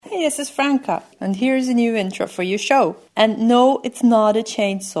Hey, this is Franca, and here's a new intro for your show. And no, it's not a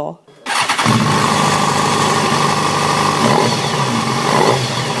chainsaw.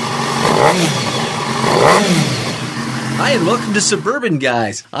 Hi, and welcome to Suburban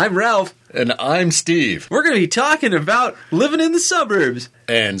Guys. I'm Ralph. And I'm Steve. We're going to be talking about living in the suburbs.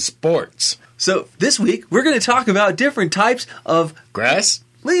 And sports. So, this week, we're going to talk about different types of Grass?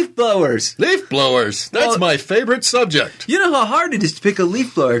 leaf blowers. Leaf blowers. That's Well, my favorite subject. You know how hard it is to pick a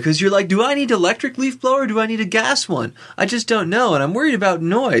leaf blower, because you're like, do I need an electric leaf blower or do I need a gas one? I just don't know, and I'm worried about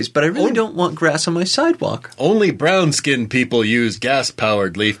noise, but I really don't want grass on my sidewalk. Only brown-skinned people use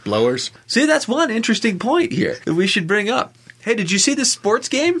gas-powered leaf blowers. See, that's one interesting point here that we should bring up. Hey, did you see this sports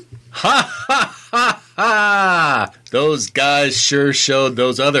game? Ha ha ha ha! Those guys sure showed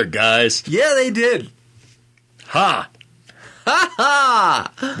those other guys. Yeah, they did. Ha! Ha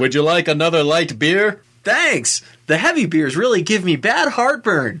ha! Would you like another light beer? Thanks. The heavy beers really give me bad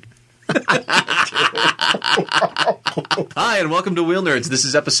heartburn. Hi, and welcome to Wheel Nerds. This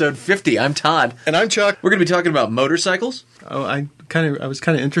is episode 50. I'm Todd. And I'm Chuck. We're going to be talking about motorcycles. Oh, I was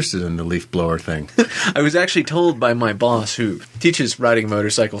kind of interested in the leaf blower thing. I was actually told by my boss, who teaches riding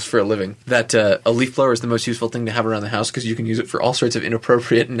motorcycles for a living, that a leaf blower is the most useful thing to have around the house because you can use it for all sorts of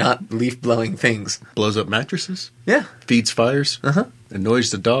inappropriate, not leaf-blowing things. Blows up mattresses. Yeah. Feeds fires. Uh-huh.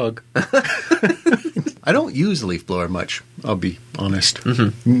 Annoys the dog. I don't use a leaf blower much, I'll be honest.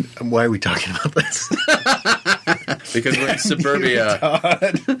 Mm-hmm. Why are we talking about this? Because we're in suburbia.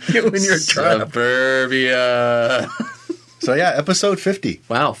 You and your truck. Suburbia. So yeah, episode 50.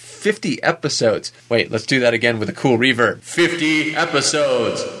 Wow, 50 episodes. Wait, let's do that again with a cool reverb. 50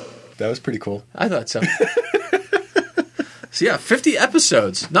 episodes. That was pretty cool. I thought so. So yeah, 50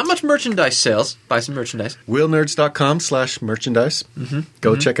 episodes. Not much merchandise sales. Buy some merchandise. Wheelnerds.com/merchandise.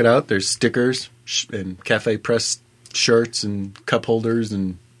 Go check it out. There's stickers and cafe press shirts and cup holders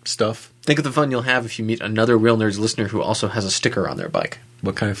and stuff. Think of the fun you'll have if you meet another Wheel Nerds listener who also has a sticker on their bike.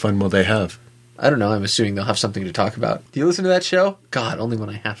 What kind of fun will they have? I don't know. I'm assuming they'll have something to talk about. Do you listen to that show? God, only when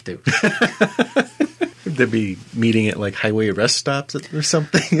I have to. They'll be meeting at like highway rest stops or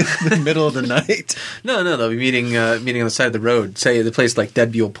something in the middle of the night. No, they'll be meeting on the side of the road. Say the place like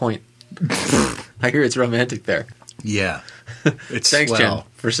Dead Buell Point. I hear it's romantic there. Yeah. It's Thanks, swell. Jen,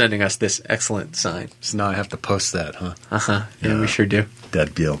 for sending us this excellent sign. So now I have to post that, huh? Uh-huh. Yeah, we sure do.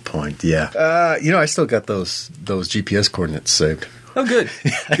 Dead Buell Point, yeah. I still got those GPS coordinates saved. Oh, good.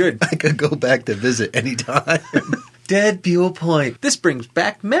 Good. I could go back to visit anytime. Dead Buell Point. This brings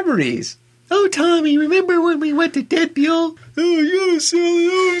back memories. Oh, Tommy, remember when we went to Dead Buell? Oh, yeah, Sally,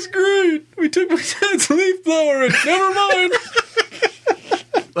 that was great. We took my dad's leaf blower and never mind.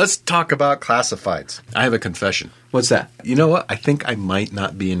 Let's talk about classifieds. I have a confession. What's that? You know what? I think I might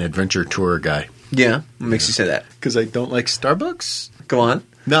not be an adventure tour guy. Yeah? What makes you say that? Because I don't like Starbucks? Go on.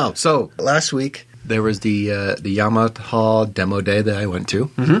 No. So, last week, there was the Yamaha demo day that I went to.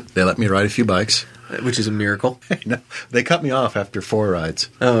 Mm-hmm. They let me ride a few bikes. Which is a miracle. No, they cut me off after 4 rides.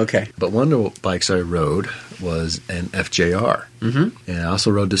 Oh, okay. But one of the bikes I rode was an FJR. Mm-hmm. And I also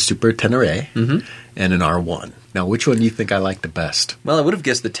rode the Super Tenere and an R1. Now, which one do you think I like the best? Well, I would have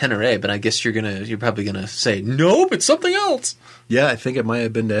guessed the Tenere, but I guess you're probably gonna say nope, it's something else. Yeah, I think it might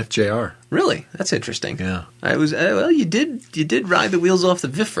have been the FJR. Really? That's interesting. Yeah. I was you did ride the wheels off the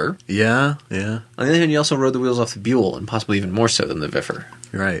Viffer. Yeah. On the other hand, you also rode the wheels off the Buell, and possibly even more so than the Viffer.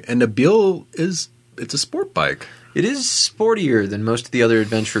 Right. And the Buell it's a sport bike. It is sportier than most of the other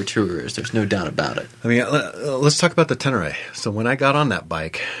adventure tourers. There's no doubt about it. I mean, let's talk about the Tenere. So when I got on that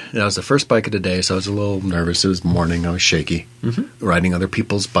bike, it was the first bike of the day, so I was a little nervous. It was morning. I was shaky. Mm-hmm. Riding other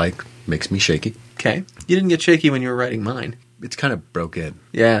people's bike makes me shaky. Okay. You didn't get shaky when you were riding mine. It's kind of broke in.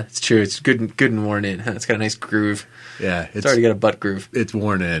 Yeah, it's true. It's good and worn in. Huh? It's got a nice groove. Yeah. It's already got a butt groove. It's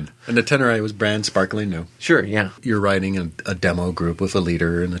worn in. And the Tenere was brand sparkling new. Sure, yeah. You're riding a demo group with a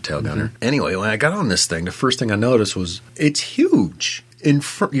leader and a tail gunner. Mm-hmm. Anyway, when I got on this thing, the first thing I noticed was it's huge.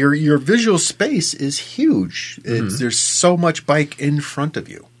 Your visual space is huge. There's so much bike in front of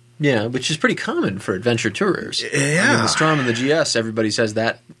you. Yeah, which is pretty common for adventure tourers. Yeah. I mean, the Strom and the GS, everybody says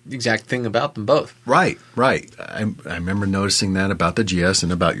that exact thing about them both. Right. I remember noticing that about the GS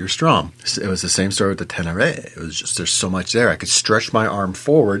and about your Strom. It was the same story with the Tenere. It was just there's so much there. I could stretch my arm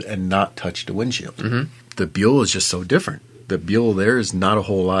forward and not touch the windshield. Mm-hmm. The Buell is just so different. The Buell, there is not a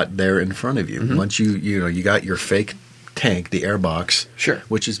whole lot there in front of you. Mm-hmm. Once you got your fake tank, the airbox, Sure.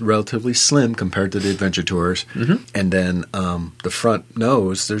 which is relatively slim compared to the Adventure Tours, and then the front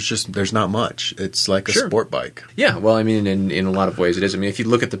nose. There's not much. It's like a Sure. sport bike. Yeah, well, I mean, in a lot of ways it is. I mean, if you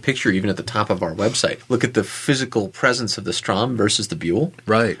look at the picture, even at the top of our website, look at the physical presence of the Strom versus the Buell.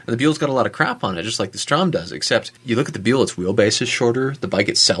 Right. And the Buell's got a lot of crap on it, just like the Strom does, except you look at the Buell, its wheelbase is shorter, the bike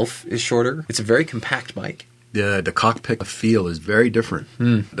itself is shorter. It's a very compact bike. The cockpit feel is very different.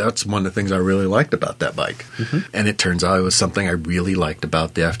 That's one of the things I really liked about that bike. And it turns out it was something I really liked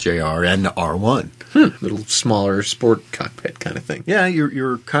about the FJR and the R1. Little smaller sport cockpit kind of thing. Yeah,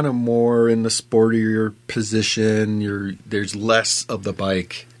 you're kind of more in the sportier position. There's less of the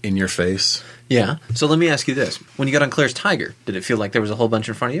bike in your face. Yeah. So let me ask you this. When you got on Claire's Tiger, did it feel like there was a whole bunch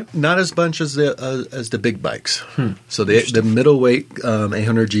in front of you? Not as much as the big bikes. So the middleweight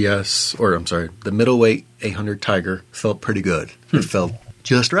 800 GS, or I'm sorry, the middleweight 800 Tiger felt pretty good. It felt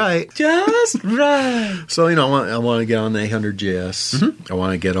just right. Just right. So I want to get on the 800 GS. I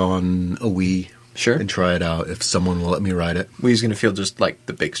want to get on a Wii. Sure. And try it out if someone will let me ride it. We's going to feel just like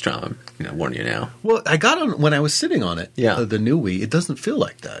the big Strom. Warn you now. Well, I got on when I was sitting on it. Yeah. The new Wii, it doesn't feel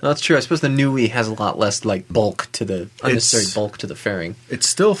like that. That's true. I suppose the new Wii has a lot less like bulk to the unnecessary bulk to the fairing. It's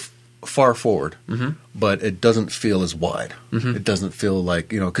still far forward, but it doesn't feel as wide. It doesn't feel like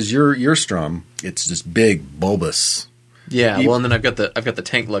because your Strom, it's this big bulbous. Yeah, well, and then I've got the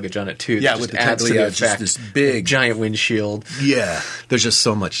tank luggage on it too. Yeah, that with just the adds tank, to the yeah, effect. just this big giant windshield. Yeah, there's just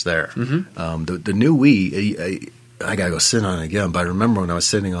so much there. The new Wii, I gotta go sit on it again. But I remember when I was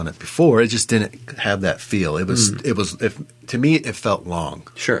sitting on it before, it just didn't have that feel. It was to me, it felt long.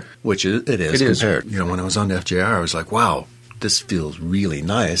 Sure, which it is compared. When I was on the FJR, I was like, wow, this feels really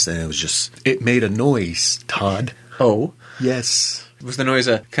nice, and it made a noise. Todd. Oh, yes. Was the noise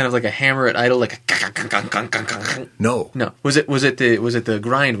a kind of like a hammer at idle, like a No. Was it the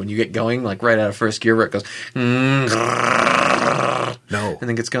grind when you get going, like right out of first gear where it goes No. and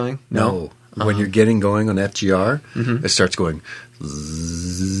then gets going? No. When you're getting going on FGR, it starts going.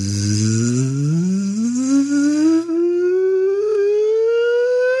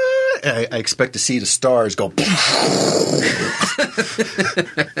 I expect to see the stars go.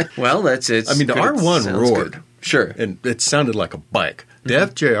 Well, that's it. I mean, the R1 roared. Good. Sure. And it sounded like a bike. The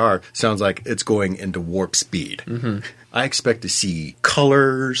FJR sounds like it's going into warp speed. I expect to see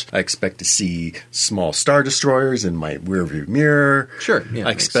colors. I expect to see small Star Destroyers in my rearview mirror. Sure. Yeah,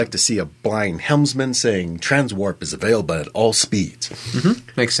 I expect to see a blind helmsman saying transwarp is available at all speeds.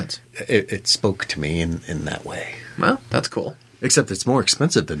 Makes sense. It spoke to me in that way. Well, that's cool. Except it's more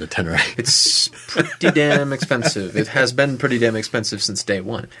expensive than the Tenere. It's pretty damn expensive. It has been pretty damn expensive since day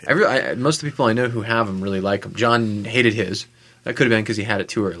one. Most of the people I know who have them really like them. John hated his. That could have been because he had it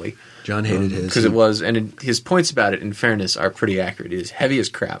too early. John hated his. Because it was, and his points about it, in fairness, are pretty accurate. It is heavy as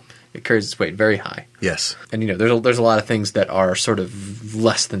crap. It carries its weight very high. Yes. And, there's a lot of things that are sort of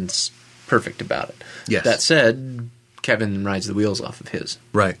less than perfect about it. Yes. That said, Kevin rides the wheels off of his.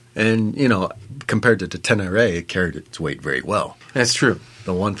 Right. And, compared to the Tenere, it carried its weight very well. That's true.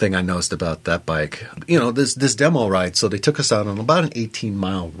 The one thing I noticed about that bike, this demo ride, so they took us out on about an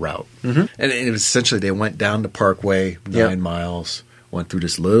 18-mile route. And it was essentially they went down the Parkway, 9 miles, went through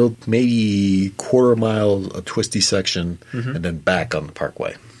this little, maybe quarter-mile twisty section, and then back on the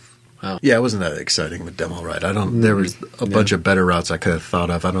Parkway. Wow. Yeah, it wasn't that exciting of a demo ride. There was a bunch of better routes I could have thought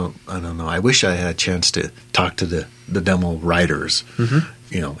of. I don't know. I wish I had a chance to talk to the demo riders,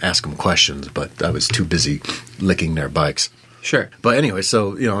 ask them questions, but I was too busy licking their bikes. Sure. But anyway,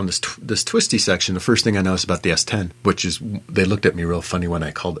 so, on this twisty section, the first thing I noticed about the S10, which is they looked at me real funny when I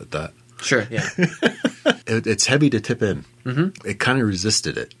called it that. Sure, yeah. It's heavy to tip in. It kind of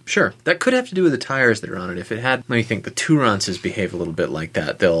resisted it. Sure. That could have to do with the tires that are on it. If it had, let me think, the Tourances behave a little bit like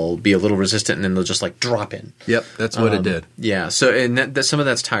that. They'll be a little resistant and then they'll just drop in. Yep, that's what it did. Yeah, so and some of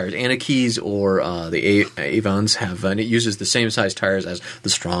that's tires. Anakis or the Avons have, and it uses the same size tires as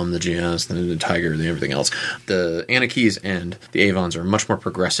the Strom, the GS, the Tiger, and everything else. The Anakis and the Avons are much more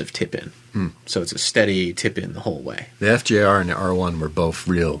progressive tip in. So it's a steady tip in the whole way. The FJR and the R1 were both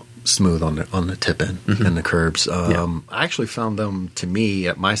real smooth on the tip in and the curbs. I actually found them, to me,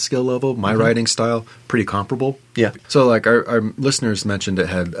 at my skill level, my riding style, pretty comparable. Yeah. So our listeners mentioned it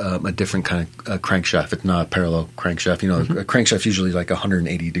had a different kind of crankshaft. It's not a parallel crankshaft. A crankshaft usually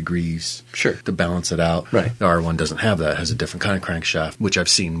 180 degrees to balance it out. Right. The R1 doesn't have that. It has a different kind of crankshaft, which I've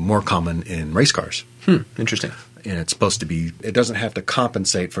seen more common in race cars. Interesting. And it's supposed to be, it doesn't have to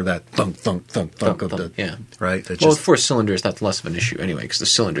compensate for that thunk, thunk, thunk, thunk of the, yeah. Right? With 4 cylinders, that's less of an issue anyway, because the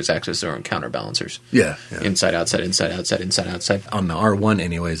cylinders act as their own counterbalancers. Yeah. Inside, outside, inside, outside, inside, outside. On the R1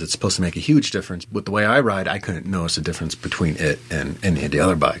 anyways, it's supposed to make a huge difference. With the way I ride, I couldn't notice a difference between it and any of the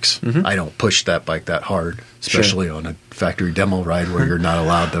other bikes. I don't push that bike that hard, especially on a factory demo ride where you're not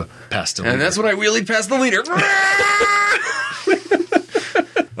allowed to pass the leader. And that's when I wheelied past the leader.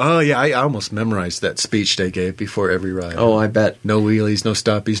 Oh, yeah, I almost memorized that speech they gave before every ride. Oh, I bet. No wheelies, no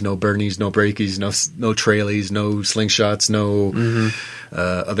stoppies, no burnies, no brakies, no trailies, no slingshots, no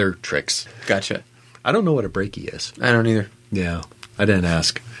other tricks. Gotcha. I don't know what a brakie is. I don't either. Yeah, I didn't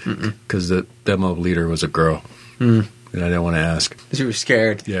ask because the demo leader was a girl, and I didn't want to ask. Because you were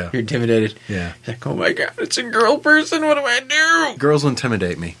scared. Yeah. You're intimidated. Yeah. You're like, oh my God, it's a girl person. What do I do? Girls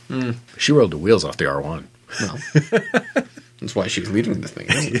intimidate me. She rolled the wheels off the R1. Well, that's why she's leading the thing.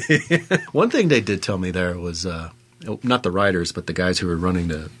 Isn't it? One thing they did tell me there was, not the riders, but the guys who were running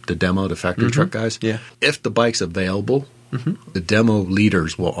the demo, the factory truck guys. Yeah. If the bike's available, the demo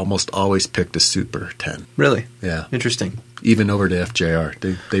leaders will almost always pick the Super 10. Really? Yeah. Interesting. Even over the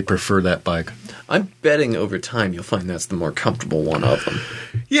FJR. They prefer that bike. I'm betting over time you'll find that's the more comfortable one of them.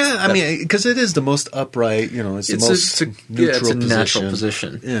 Yeah, I mean, because it is the most upright, it's the most neutral it's a natural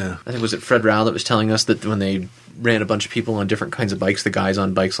position. Yeah. I think, was it Fred Rao that was telling us that when they ran a bunch of people on different kinds of bikes, the guys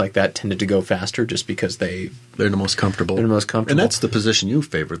on bikes like that tended to go faster just because they're the most comfortable. the most comfortable. And that's the position you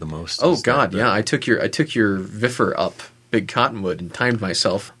favor the most. Oh is God, that- yeah. I took your Viffer up Big Cottonwood and timed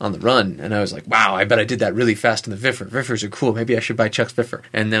myself on the run, and I was like, wow, I bet I did that really fast in the Viffer. Viffers are cool. Maybe I should buy Chuck's Viffer.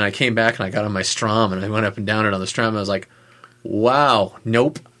 And then I came back and I got on my Strom and I went up and down it on the Strom and I was like, wow,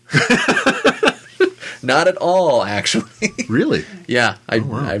 nope. Not at all, actually. Really? Yeah, I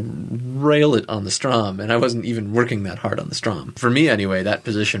wow. rail it on the Strom, and I wasn't even working that hard on the Strom. For me, anyway, that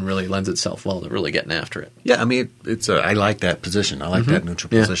position really lends itself well to really getting after it. Yeah, I mean, I like that position. I like that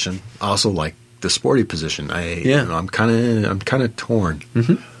neutral Yeah. position. I also like the sporty position. Yeah. I'm kind of torn.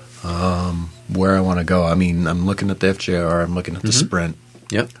 Where I want to go. I mean, I'm looking at the FJR. I'm looking at the Sprint.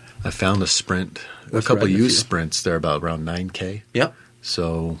 Yep. I found a Sprint, What's a couple riding used with you? sprints. They're about around 9K. Yep.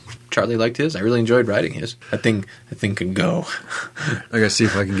 So Charlie liked his. I really enjoyed riding his. That thing can go. I got to see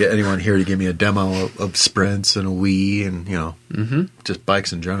if I can get anyone here to give me a demo of sprints and a Wii and, just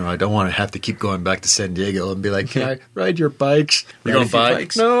bikes in general. I don't want to have to keep going back to San Diego and be like, can I ride your bikes? Ride You're a going to few buy?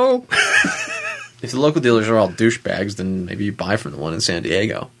 bikes. No. If the local dealers are all douchebags, then maybe you buy from the one in San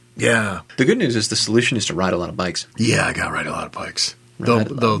Diego. Yeah. The good news is the solution is to ride a lot of bikes. Yeah, I got to ride a lot of bikes. Ride a lot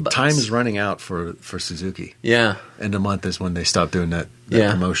Though of bikes. time is running out for Suzuki. Yeah. End of month is when they stop doing that Yeah.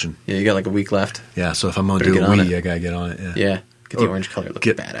 promotion. Yeah, you got like a week left. Yeah, so if I'm going to Better do a get on Wii, it. I got to get on it. Yeah. Yeah. Get the Or orange color. Look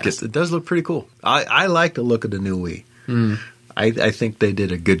badass. It does look pretty cool. I like the look of the new Wii. I think they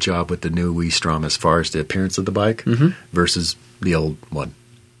did a good job with the new Wii Strom as far as the appearance of the bike versus the old one.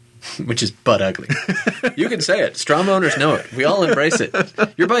 Which is butt ugly. You can say it. Strom owners know it. We all embrace it.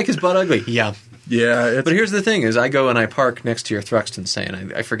 Your bike is butt ugly. Yeah. Yeah, But here's the thing is I go and I park next to your Thruxton, say,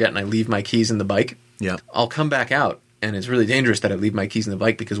 and I forget and I leave my keys in the bike. yeah. I'll come back out, and it's really dangerous that I leave my keys in the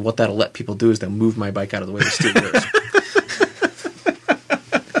bike because what that'll let people do is they'll move my bike out of the way to steal yours.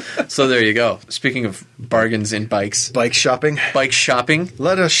 So there you go. Speaking of bargains in bikes, Bike shopping. bike shopping,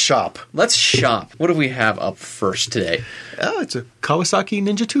 Let us shop. let's shop. What do we have up first today? Oh, it's a Kawasaki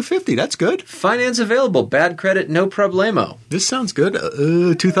Ninja 250. That's good. Finance available, bad credit, no problemo. This sounds good.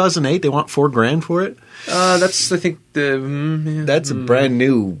 2008. They want $4,000 for it. That's, I think, That's a brand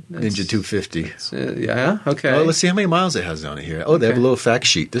new Ninja 250. yeah, okay. Oh, let's see how many miles it has on it here. Oh, they have a Okay. little fact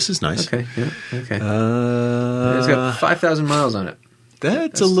sheet. This is nice. Okay, yeah, okay. It's It's got 5,000 miles on it.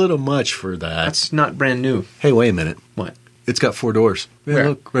 that's a little much for that. That's not brand new. Hey, wait a minute. What? It's got 4 doors. Yeah, Where?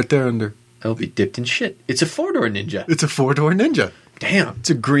 look, right there under. I'll be dipped in shit. It's a 4-door Ninja. It's a 4-door Ninja. Damn.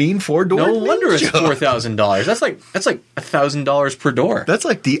 It's a green 4-door No wonder it's Ninja. $4,000. That's like $1,000 per door. That's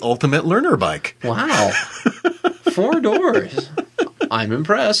like the ultimate learner bike. Wow. 4 doors. I'm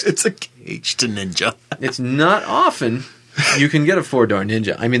impressed. It's a caged Ninja. It's not often you can get a 4-door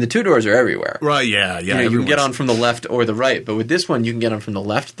Ninja. I mean, the 2 doors are everywhere. Right, yeah. You know, you can get on from the left or the right, but with this one, you can get on from the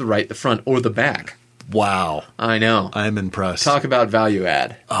left, the right, the front, or the back. Wow. I know. I'm impressed. Talk about value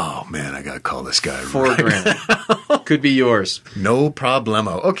add. Oh, man, I got to call this guy. $4,000. Could be yours. No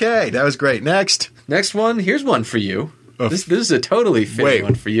problemo. Okay, that was great. Next. Next one, here's one for you. This is a totally fitting Wait.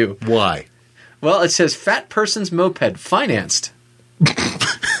 one for you. Why? Well, it says fat person's moped financed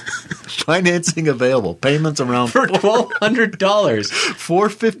Financing available. Payments around for $1,200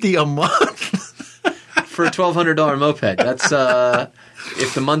 $450 a month. for a $1,200 moped. That's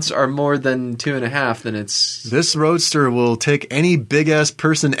if the months are more than 2.5, then it's This roadster will take any big ass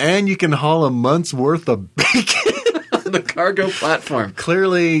person, and you can haul a month's worth of bacon. on the cargo platform.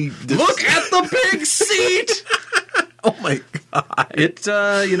 Clearly, Look at the big seat. Oh my god! It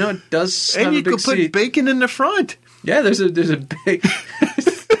it does have And a you big could put seat. bacon in the front. Yeah, there's a big.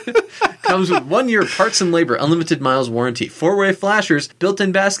 Comes with 1 year parts and labor, unlimited miles warranty, 4-way flashers,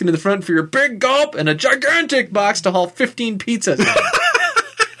 built-in basket in the front for your big gulp, and a gigantic box to haul 15 pizzas.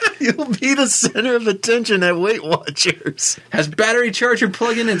 You'll be the center of attention at Weight Watchers. Has battery charger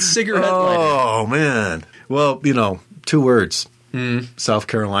plug-in and cigarette lighter. Oh, man. Well, 2 words. South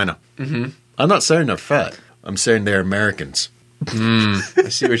Carolina. Mm-hmm. I'm not saying they're fat. I'm saying they're Americans. I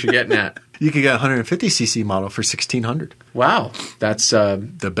see what you're getting at. You could get a 150cc model for $1,600. Wow. That's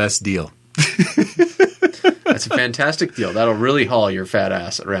the best deal. that's a fantastic deal. That'll really haul your fat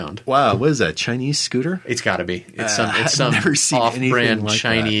ass around. Wow, what is that, Chinese scooter? It's got to be. It's some never seen off-brand like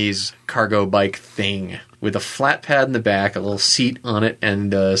Chinese cargo bike thing with a flat pad in the back, a little seat on it,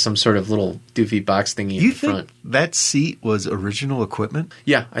 and some sort of little doofy box thingy in the front. That seat was original equipment?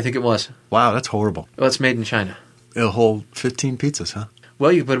 Yeah, I think it was. Wow, that's horrible. Well, it's made in China. It'll hold 15 pizzas, huh?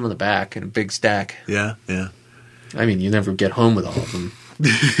 Well, you can put them on the back in a big stack. Yeah. I mean, you never get home with all of them.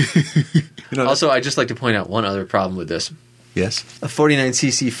 Also, I'd just like to point out one other problem with this. Yes? A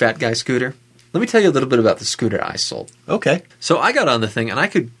 49cc fat guy scooter. Let me tell you a little bit about the scooter I sold. Okay. So I got on the thing, and I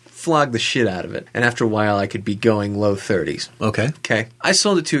could flog the shit out of it. And after a while, I could be going low 30s. Okay. I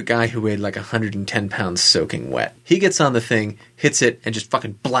sold it to a guy who weighed like 110 pounds soaking wet. He gets on the thing, hits it, and just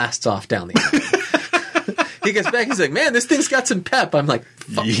fucking blasts off down the aisle. He gets back, he's like, man, this thing's got some pep. I'm like,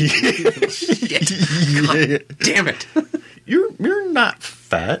 fuck. Shit. God damn it. You're not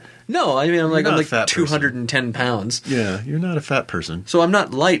fat. No, I mean, I'm like person. 210 pounds. Yeah, you're not a fat person. So I'm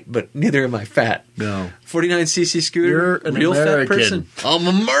not light, but neither am I fat. No. 49cc scooter, You're an real American. fat person. I'm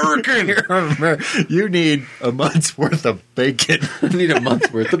American. You need a month's worth of bacon. I need a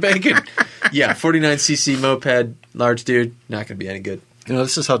month's worth of bacon. Yeah, 49cc moped, large dude, not going to be any good.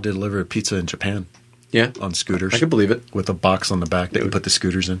 This is how they deliver pizza in Japan. Yeah. On scooters. I can believe it. With a box on the back that you put the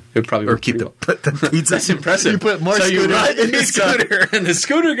scooters in. It would probably or work keep pretty put the pizza. That's impressive. You put more so scooters you ride in the scooter. And the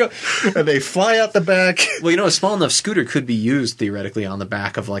scooter go... And they fly out the back. Well, a small enough scooter could be used, theoretically, on the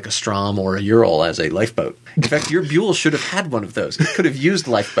back of like a Strom or a Ural as a lifeboat. In fact, your Buell should have had one of those. It could have used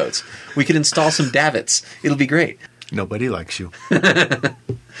lifeboats. We could install some davits. It'll be great. Nobody likes you.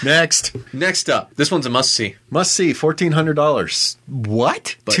 Next up. This one's a must-see. Must-see, $1,400.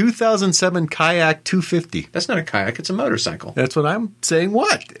 What? 2007 Kayak 250. That's not a kayak. It's a motorcycle. That's what I'm saying.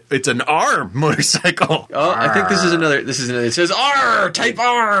 What? It's an R motorcycle. Oh, R. I think this is another. It says R, type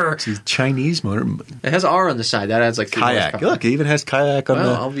R. It's a Chinese motor. It has R on the side. That adds like 3 kayak. horsepower. Look, it even has kayak on the...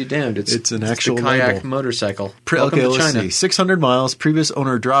 Well, I'll be damned. It's an actual the kayak label. motorcycle. Okay, let's China. see. 600 miles. Previous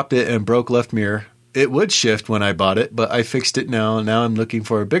owner dropped it and broke left mirror. It would shift when I bought it, but I fixed it now. Now I'm looking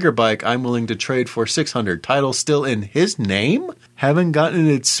for a bigger bike. I'm willing to trade for $600. Title still in his name? Haven't gotten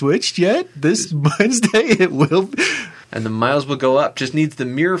it switched yet? This Wednesday it will be. And the miles will go up. Just needs the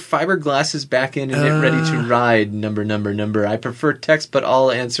mirror fiberglasses back in and it ready to ride. Number. I prefer text, but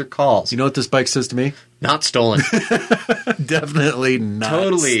I'll answer calls. You know what this bike says to me? Not stolen. Definitely not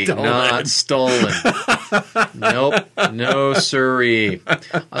Totally stolen. not stolen. Nope. No siree.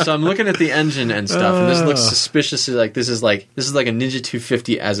 So I'm looking at the engine and stuff, and this looks suspiciously like this is like a Ninja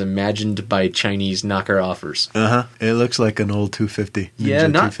 250 as imagined by Chinese knocker offers. It looks like an old 250. Yeah,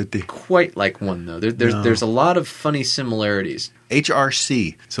 Ninja not 250. quite like one though. There's a lot of funny similarities.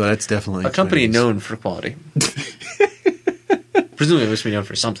 HRC. So that's definitely A company Chinese. known for quality. Presumably, it must be known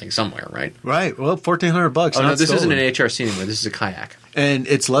for something somewhere, right? Right. Well, $1,400. Oh no, this stolen. isn't an HRC anymore. This is a kayak. And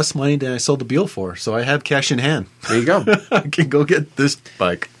it's less money than I sold the Buell for, so I have cash in hand. There you go. I can go get this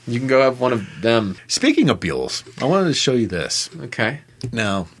bike. You can go have one of them. Speaking of Buells, I wanted to show you this. Okay.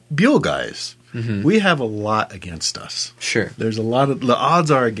 Now, Buell guys, we have a lot against us. Sure. There's a lot of... The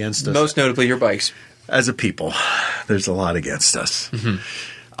odds are against us. Most notably, your bikes. As a people, there's a lot against us.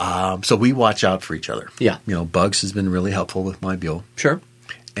 So we watch out for each other. Yeah. Bugs has been really helpful with my Buell. Sure.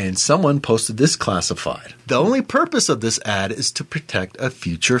 And someone posted this classified. The only purpose of this ad is to protect a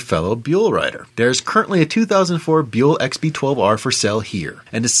future fellow Buell rider. There's currently a 2004 Buell XB12R for sale here,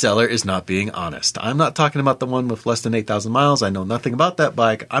 and the seller is not being honest. I'm not talking about the one with less than 8,000 miles. I know nothing about that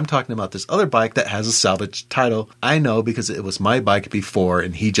bike. I'm talking about this other bike that has a salvage title. I know because it was my bike before,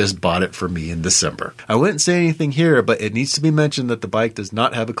 and he just bought it for me in December. I wouldn't say anything here, but it needs to be mentioned that the bike does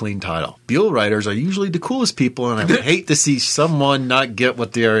not have a clean title. Buell riders are usually the coolest people, and I would hate to see someone not get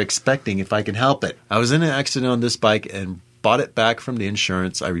what they are expecting if I can help it. I was in an accident on this bike and bought it back from the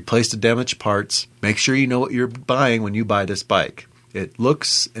insurance. I replaced the damaged parts. Make sure you know what you're buying when you buy this bike. It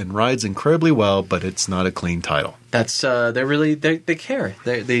looks and rides incredibly well, but it's not a clean title. That's they care.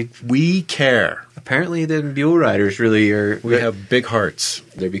 We care. Apparently, the Buell riders really are. We have big hearts.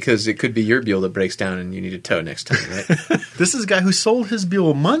 They're because it could be your Buell that breaks down and you need a tow next time, right? This is a guy who sold his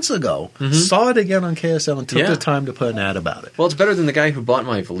Buell months ago, saw it again on KSL, and took the time to put an ad about it. Well, it's better than the guy who bought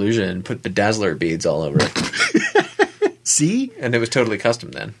my Volusia and put bedazzler beads all over it. See? And it was totally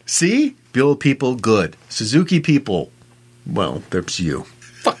custom then. See? Buell people, good. Suzuki people, well, there's you.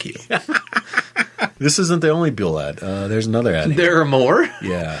 Fuck you. This isn't the only Buell ad. There's another ad. There are more?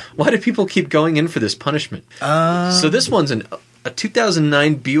 Yeah. Why do people keep going in for this punishment? So this one's a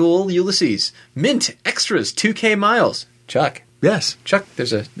 2009 Buell Ulysses. Mint Extras 2K miles. Chuck. Yes. Chuck,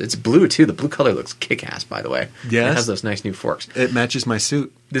 it's blue too. The blue color looks kick-ass, by the way. Yes. It has those nice new forks. It matches my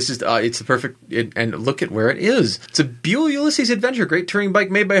suit. This is it's the perfect and look at where it is. It's a Buell Ulysses Adventure, great touring bike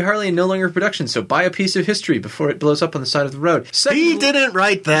made by Harley and no longer in production. So buy a piece of history before it blows up on the side of the road. He didn't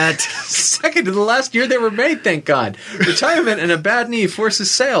write that. Second to the last year they were made, thank God. Retirement and a bad knee forces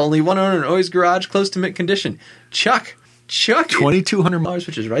sale. Only one owner in always garage, close to mint condition. Chuck, $2,200,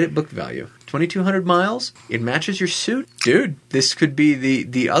 which is right at book value. 2,200 miles. It matches your suit, dude. This could be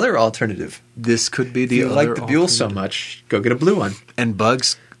the other alternative. This could be the If you other like the Buell so much, go get a blue one. And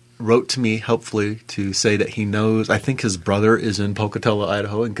Bugs wrote to me helpfully to say that he knows. I think his brother is in Pocatello,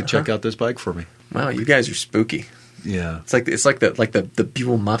 Idaho, and could check out this bike for me. Wow, you guys are spooky. Yeah, it's like the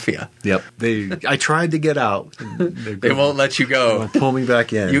Buell Mafia. Yep. I tried to get out. They won't let you go. They'll pull me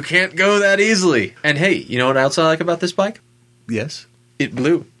back in. You can't go that easily. And hey, you know what else I like about this bike? Yes. It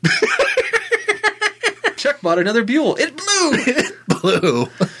blew. Chuck bought another Buell. It blew. It blew.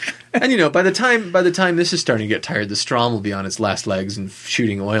 And by the time this is starting to get tired, the Strom will be on its last legs and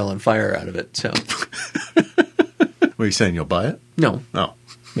shooting oil and fire out of it. So, what are you saying? You'll buy it? No. Oh,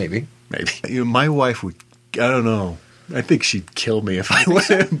 maybe. My wife would. I don't know. I think she'd kill me if I went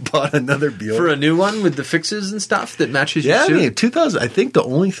and bought another Buell. For a new one with the fixes and stuff that matches your suit? Yeah, I mean, 2000. I think the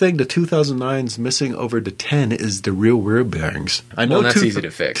only thing the 2009's missing over the 10 is the rear wheel bearings. I know that's easy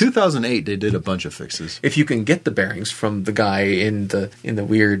to fix. 2008, they did a bunch of fixes. If you can get the bearings from the guy in the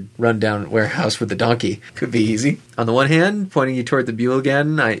weird rundown warehouse with the donkey, could be easy. On the one hand, pointing you toward the Buell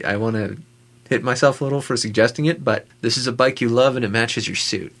again, I want to hit myself a little for suggesting it, but this is a bike you love and it matches your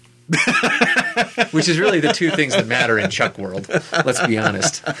suit. Which is really the two things that matter in Chuck world. Let's be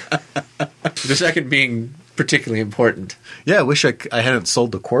honest. The second being particularly important. Yeah, I wish I hadn't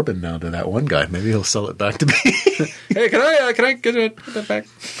sold the Corbin now to that one guy. Maybe he'll sell it back to me. Hey, can I get that back?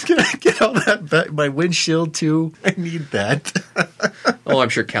 Can I get all that back? My windshield too. I need that. Oh, I'm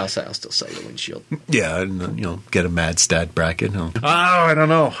sure Cal will still sell the windshield. Yeah, and get a Mad Stat bracket. Oh, I don't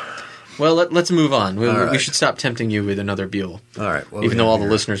know. Well, let's move on. We right. should stop tempting you with another Buell. All right. Even though all the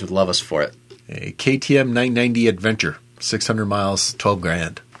listeners would love us for it. A KTM 990 Adventure, 600 miles,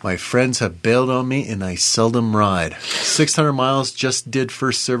 $12,000. My friends have bailed on me and I seldom ride. 600 miles, just did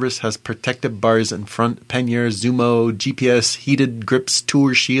first service, has protective bars in front, pannier, Zumo, GPS, heated grips,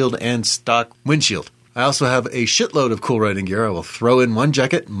 tour shield, and stock windshield. I also have a shitload of cool riding gear. I will throw in one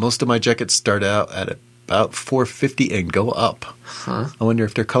jacket. Most of my jackets start out at about $450 and go up. Huh. I wonder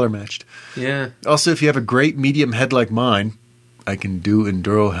if they're color matched. Yeah. Also, if you have a great medium head like mine, I can do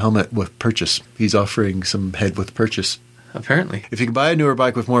Enduro helmet with purchase. He's offering some head with purchase. Apparently. If you can buy a newer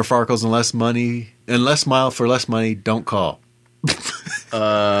bike with more Farkles and less money, and less mile for less money, don't call.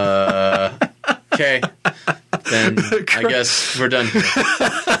 Okay. Then I guess we're done here.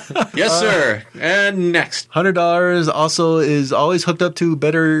 Yes, sir. And next. $100 also is always hooked up to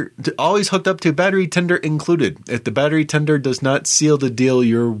battery tender included. If the battery tender does not seal the deal,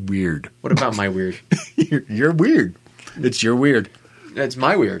 you're weird. What about my weird? You're weird. It's your weird. It's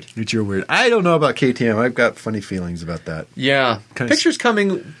my weird. It's your weird. I don't know about KTM. I've got funny feelings about that. Yeah. Pictures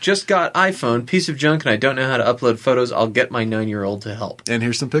coming. Just got iPhone. Piece of junk, and I don't know how to upload photos. I'll get my 9-year-old to help. And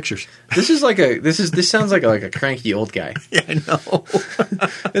here's some pictures. This sounds like a cranky old guy. Yeah, I know.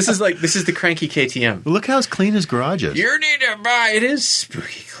 This is the cranky KTM. Look how clean his garage is. You need to buy. It is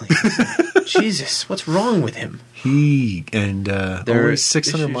spooky clean. Jesus, what's wrong with him? There's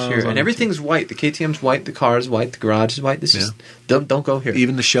 600 miles here, and everything's white. The KTM's white, the car is white, the garage is white. This is don't go here.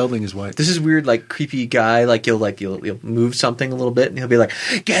 Even the shelving is white. This is weird, creepy guy. You'll move something a little bit, and he'll be like,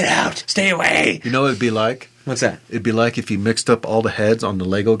 "Get out, stay away." You know what it'd be like? What's that? It'd be like if you mixed up all the heads on the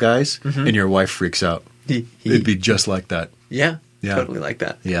Lego guys, and your wife freaks out. It'd be just like that. Yeah, totally like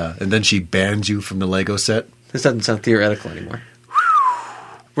that. Yeah, and then she bans you from the Lego set. This doesn't sound theoretical anymore.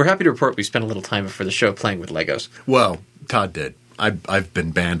 We're happy to report we spent a little time before the show playing with Legos. Well, Todd did. I've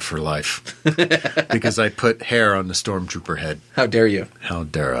been banned for life because I put hair on the stormtrooper head. How dare you? How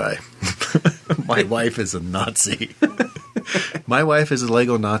dare I? My wife is a Nazi. My wife is a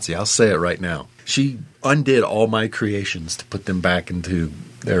Lego Nazi. I'll say it right now. She undid all my creations to put them back into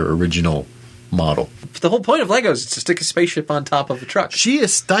their original model. The whole point of Legos is to stick a spaceship on top of a truck. She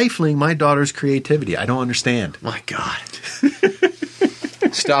is stifling my daughter's creativity. I don't understand. My God.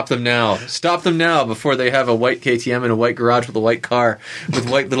 Stop them now. Stop them now before they have a white KTM in a white garage with a white car with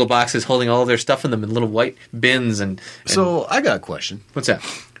white little boxes holding all their stuff in them in little white bins. And So I got a question. What's that?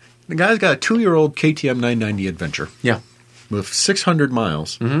 The guy's got a 2-year-old KTM 990 Adventure Yeah. with 600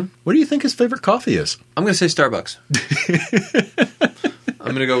 miles. Mm-hmm. What do you think his favorite coffee is? I'm going to say Starbucks.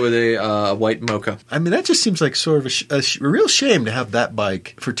 I'm going to go with a white mocha. I mean, that just seems like sort of a real shame to have that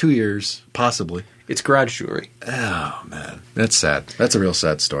bike for 2 years, possibly. It's garage jewelry. Oh, man. That's sad. That's a real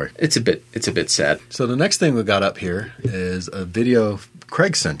sad story. It's a bit sad. So the next thing we got up here is a video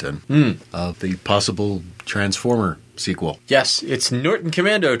Craig sent in of the possible Transformer sequel. Yes, it's Norton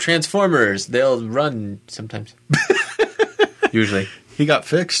Commando Transformers. They'll run sometimes. Usually. He got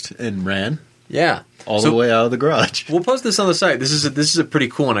fixed and ran Yeah. all the way out of the garage. We'll post this on the site. This is a pretty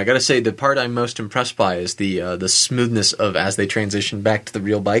cool one. I got to say, the part I'm most impressed by is the smoothness of as they transition back to the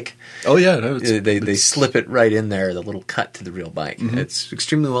real bike. Oh, yeah. They slip it right in there, the little cut to the real bike. Mm-hmm. It's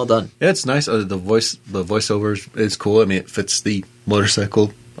extremely well done. Yeah, it's nice. The voiceover is cool. I mean, it fits the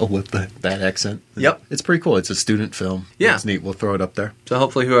motorcycle with that accent. Yep. It's pretty cool. It's a student film. Yeah. It's neat. We'll throw it up there. So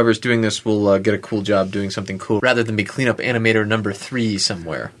hopefully whoever's doing this will get a cool job doing something cool rather than be cleanup animator number 3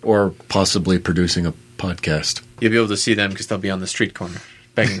 somewhere. Or possibly producing a podcast. You'll be able to see them because they'll be on the street corner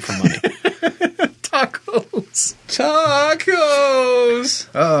begging for money. Tacos.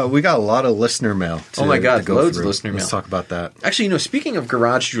 We got a lot of listener mail. Oh my God, loads of listener mail. Let's talk about that. Actually, speaking of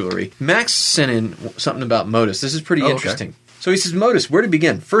garage jewelry, Max sent in something about Modus. This is pretty interesting. Okay. So he says, Modus, where to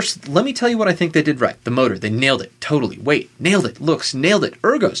begin? First, let me tell you what I think they did right. The motor, they nailed it. Totally. Weight, nailed it. Looks, nailed it.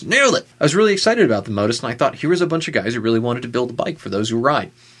 Ergos, nailed it. I was really excited about the Modus, and I thought, here was a bunch of guys who really wanted to build a bike for those who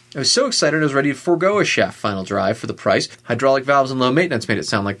ride. I was so excited I was ready to forego a shaft final drive for the price. Hydraulic valves and low maintenance made it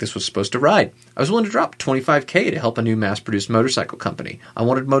sound like this was supposed to ride. I was willing to drop $25K to help a new mass-produced motorcycle company. I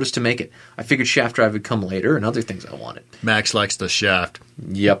wanted Modus to make it. I figured shaft drive would come later and other things I wanted. Max likes the shaft.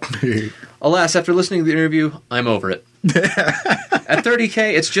 Yep. Alas, after listening to the interview, I'm over it. At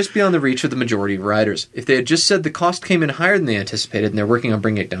 $30K, it's just beyond the reach of the majority of riders. If they had just said the cost came in higher than they anticipated and they're working on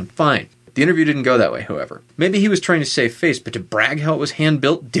bringing it down, fine. The interview didn't go that way, however. Maybe he was trying to save face, but to brag how it was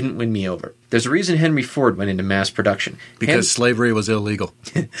hand-built didn't win me over. There's a reason Henry Ford went into mass production. Because slavery was illegal.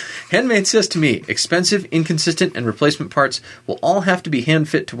 Handmade says to me, expensive, inconsistent, and replacement parts will all have to be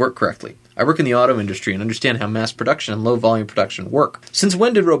hand-fit to work correctly. I work in the auto industry and understand how mass production and low-volume production work. Since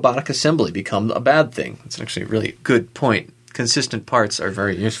when did robotic assembly become a bad thing? That's actually a really good point. Consistent parts are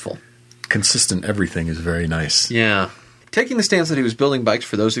very useful. Consistent everything is very nice. Yeah. Taking the stance that he was building bikes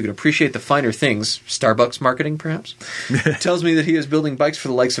for those who can appreciate the finer things, Starbucks marketing perhaps, tells me that he is building bikes for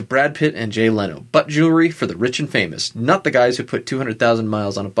the likes of Brad Pitt and Jay Leno. Butt jewelry for the rich and famous, not the guys who put 200,000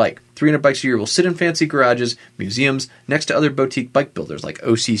 miles on a bike. 300 bikes a year will sit in fancy garages, museums, next to other boutique bike builders like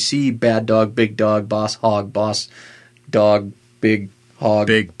OCC, Bad Dog, Big Dog, Boss Hog, Boss Dog, Big Hog.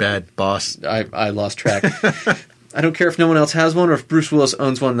 Big Bad Boss. I lost track. I don't care if no one else has one or if Bruce Willis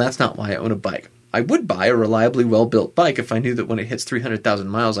owns one. That's not why I own a bike. I would buy a reliably well-built bike if I knew that when it hits 300,000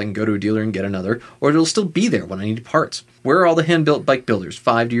 miles I can go to a dealer and get another, or it'll still be there when I need parts. Where are all the hand-built bike builders?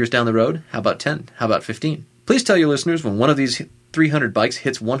 5 years down the road? How about 10? How about 15? Please tell your listeners when one of these 300 bikes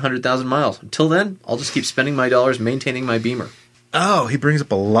hits 100,000 miles. Until then, I'll just keep spending my dollars maintaining my Beamer. Oh, he brings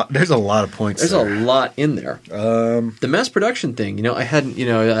up a lot. There's a lot of points There's there. a lot in there. The mass production thing, I hadn't,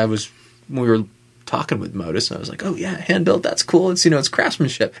 when we were talking with Modus, I was like, oh yeah, hand built, that's cool. It's it's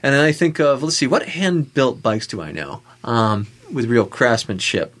craftsmanship. And then I think of, let's see, what hand built bikes do I know with real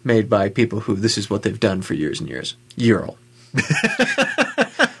craftsmanship made by people who this is what they've done for years and years? Ural.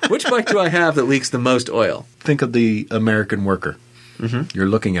 Which bike do I have that leaks the most oil? Think of the American worker. Mm-hmm. You're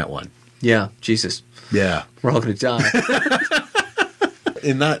looking at one. Yeah, Jesus. Yeah, we're all going to die.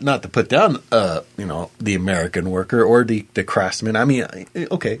 And not to put down, the American worker or the craftsman. I mean,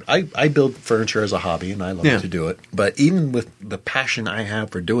 okay, I build furniture as a hobby, and I love to do it. But even with the passion I have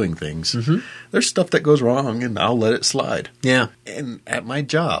for doing things, there's stuff that goes wrong, and I'll let it slide. Yeah. And at my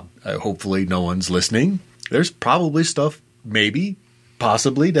job, hopefully no one's listening, there's probably stuff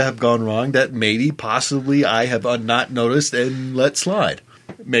possibly to have gone wrong that possibly I have not noticed and let slide.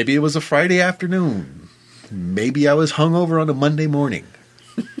 Maybe it was a Friday afternoon. Maybe I was hungover on a Monday morning.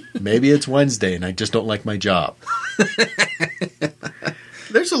 Maybe it's Wednesday and I just don't like my job.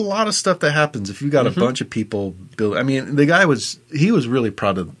 There's a lot of stuff that happens if you got a bunch of people build. I mean, the guy was really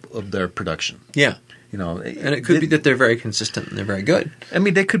proud of their production. Yeah. And it could be that they're very consistent and they're very good. I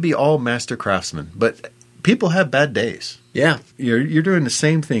mean, they could be all master craftsmen, but people have bad days. Yeah. You're doing the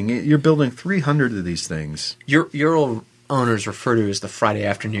same thing. You're building 300 of these things. Ural owners refer to as the Friday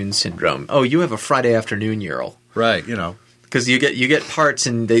afternoon syndrome. Oh, you have a Friday afternoon Ural. Right, you know. Because you get parts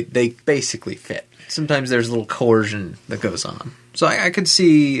and they basically fit. Sometimes there's a little coercion that goes on. So I could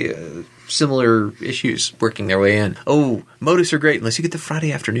see similar issues working their way in. Oh, Modus are great unless you get the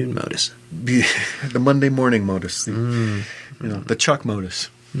Friday afternoon Modus. The Monday morning Modus. The Chuck Modus.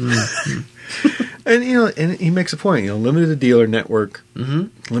 And and he makes a point. Limited dealer network,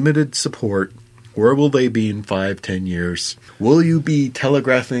 limited support. Where will they be in 5-10 years? Will you be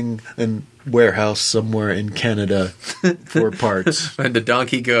telegraphing a warehouse somewhere in Canada for parts? And the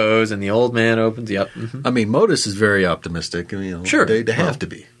donkey goes, and the old man opens. Yep. Mm-hmm. I mean, Modus is very optimistic. Sure, they have to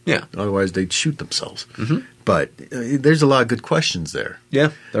be. Yeah. Otherwise, they'd shoot themselves. Mm-hmm. But there's a lot of good questions there.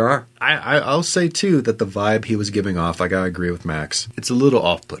 Yeah, there are. I'll say, too, that the vibe he was giving off, I got to agree with Max, it's a little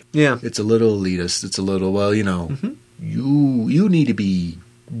off-putting. Yeah. It's a little elitist. It's a little, you need to be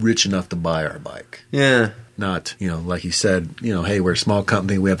rich enough to buy our bike. Yeah. Not, like he said, hey, we're a small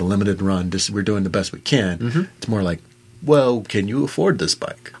company. We have a limited run. We're doing the best we can. Mm-hmm. It's more like, well, can you afford this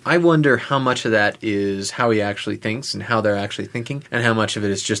bike? I wonder how much of that is how he actually thinks and how they're actually thinking, and how much of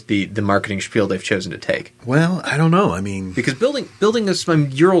it is just the marketing spiel they've chosen to take. Well, I don't know. I mean, because building this,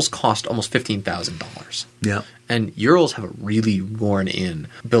 Urals cost almost $15,000. Yeah. And Urals have a really worn-in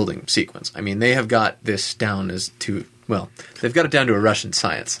building sequence. I mean, they have got this down they've got it down to a Russian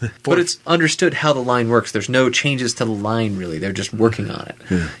science. But it's understood how the line works. There's no changes to the line, really. They're just working on it,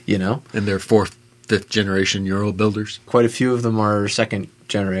 And they're 4th, 5th generation Ural builders? Quite a few of them are 2nd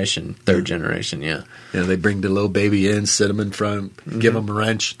generation, 3rd generation, yeah. Yeah, they bring the little baby in, sit him in front, give him a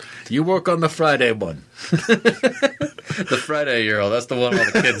wrench. You work on the Friday one. The Friday Ural, that's the one all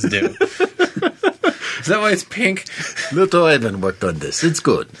the kids do. Is that why it's pink? Little Ivan worked on this. It's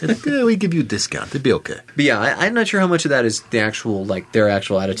good. We give you a discount. It'd be okay. But yeah, I'm not sure how much of that is the actual, their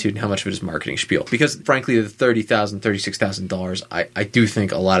actual attitude and how much of it is marketing spiel. Because, frankly, the $30,000, $36,000, I do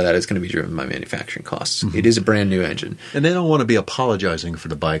think a lot of that is going to be driven by manufacturing costs. Mm-hmm. It is a brand new engine. And they don't want to be apologizing for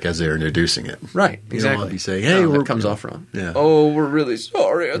the bike as they're introducing it. Right, exactly. You don't want to be saying, hey, that comes off wrong. Yeah. Oh, we're really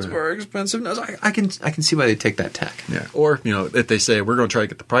sorry. It's very expensive. No, I can see why they take that tack. Yeah. Or, if they say, we're going to try to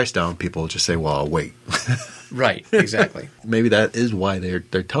get the price down, people will just say, well, I'll wait. Right, exactly. Maybe that is why they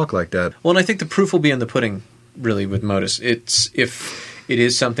talk like that. Well, and I think the proof will be in the pudding, really, with Modus. It's if it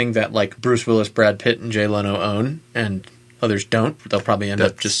is something that, Bruce Willis, Brad Pitt, and Jay Leno own, and others don't, they'll probably end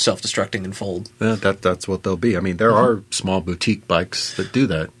up just self-destructing and fold. Yeah, that's what they'll be. I mean, there are small boutique bikes that do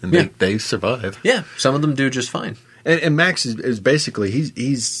that, and they survive. Yeah, some of them do just fine. And Max is basically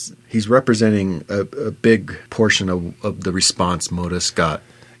he's representing a big portion of the response Modus got.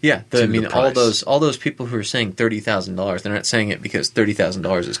 Yeah, all those people who are saying $30,000, they're not saying it because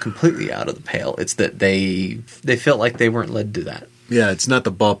 $30,000 is completely out of the pale. It's that they felt like they weren't led to that. Yeah, it's not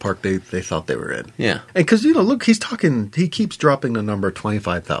the ballpark they thought they were in. Yeah, and because look, he keeps dropping the number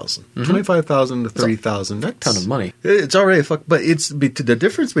 25,000, 25,000 to 30,000. That's a ton of money. It's already but it's the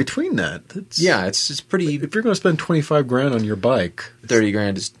difference between that. It's pretty. If you're going to spend $25,000 on your bike,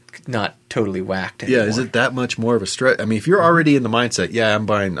 $30,000 is not totally whacked anymore. Yeah, is it that much more of a stretch? I mean, if you're already in the mindset, I'm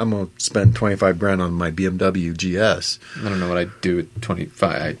going to spend $25,000 on my BMW GS. I don't know what I'd do with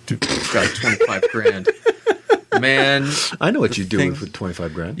 25. I got $25,000. Man, I know what you do with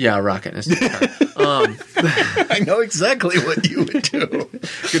 $25,000. Yeah, rocket in his car. I know exactly what you would do.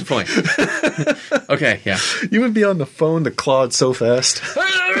 Good point. Okay, yeah. You would be on the phone to Claude so fast.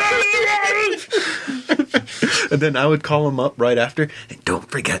 And then I would call him up right after, and don't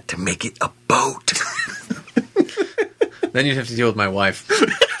forget to make it a boat. Then you'd have to deal with my wife.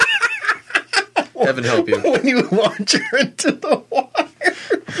 Heaven help you. When you launch her into the water.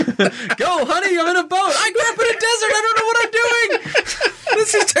 Go, honey, I'm in a boat. I grew up in a desert. I don't know what I'm doing.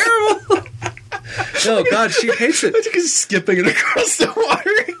 This is terrible. Oh, God, she hates it. She's skipping it across the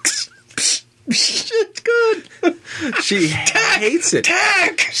water. Shit, good. She hates it.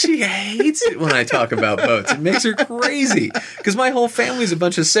 She hates it when I talk about boats. It makes her crazy. Because my whole family's a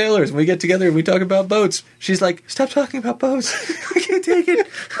bunch of sailors. And we get together and we talk about boats. She's like, stop talking about boats. I can't take it.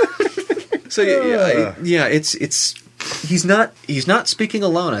 So, it's... He's not speaking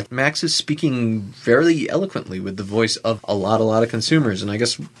alone. Max is speaking very eloquently with the voice of a lot of consumers, and I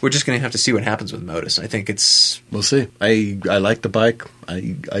guess we're just going to have to see what happens with Modus. I think we'll see. I like the bike.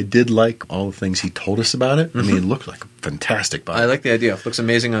 I did like all the things he told us about it. Mm-hmm. I mean, it looked like a fantastic bike. I like the idea. It looks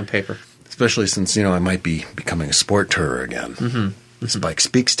amazing on paper, especially since I might be becoming a sport tourer again. Mm-hmm. This bike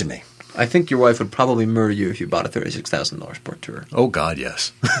speaks to me. I think your wife would probably murder you if you bought a $36,000 sport tourer. Oh God,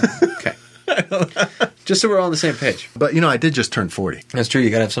 yes. Okay. Just so we're all on the same page. But, I did just turn 40. That's true. You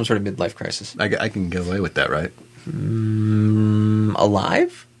got to have some sort of midlife crisis. I can get away with that, right?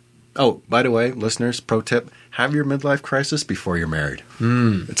 Alive? Oh, by the way, listeners, pro tip, have your midlife crisis before you're married.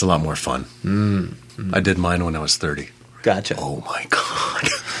 It's a lot more fun. I did mine when I was 30. Gotcha. Oh my God.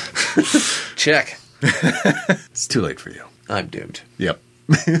 Check. It's too late for you. I'm doomed. Yep.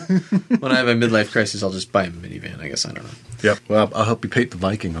 When I have a midlife crisis, I'll just buy a minivan, I guess. I don't know. Yep. Well, I'll help you paint the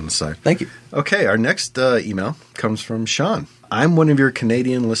Viking on the side. Thank you. Okay, our next email comes from Sean. I'm one of your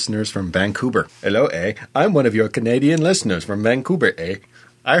Canadian listeners from Vancouver. Hello, eh? I'm one of your Canadian listeners from Vancouver, eh?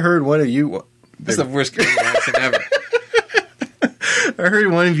 I heard one of you... That's the worst accent ever. I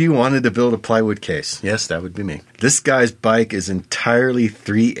heard one of you wanted to build a plywood case. Yes, that would be me. This guy's bike is entirely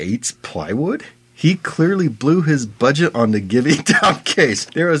 3/8 plywood? He clearly blew his budget on the Givy top case.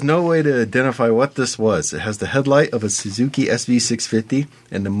 There was no way to identify what this was. It has the headlight of a Suzuki SV650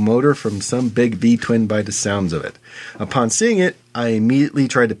 and the motor from some big V-twin by the sounds of it. Upon seeing it, I immediately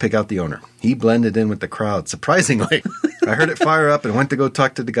tried to pick out the owner. He blended in with the crowd, surprisingly. I heard it fire up and went to go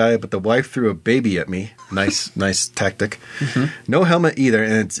talk to the guy, but the wife threw a baby at me. Nice tactic. No helmet either,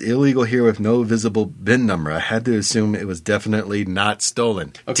 and it's illegal here with no visible VIN number. I had to assume it was definitely not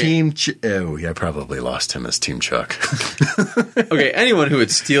stolen. Okay. I probably lost him as Team Chuck. Okay, anyone who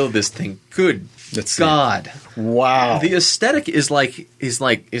would steal this thing, good Let's see. God. Wow. The aesthetic is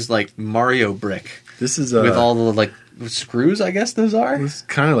like Mario brick. This is with all the like screws, I guess those are. It's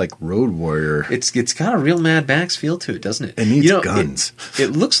kind of like Road Warrior. It's got a real Mad Max feel to it, doesn't it? It needs guns. It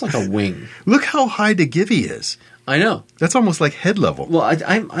looks like a wing. Look how high the Givy is. I know. That's almost like head level. Well,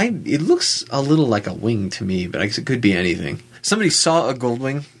 it looks a little like a wing to me, but I guess it could be anything. Somebody saw a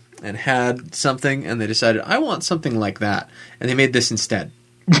Goldwing and had something, and they decided, I want something like that, and they made this instead.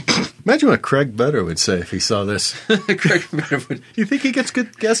 Imagine what Craig Better would say if he saw this. Craig Better would. You think he gets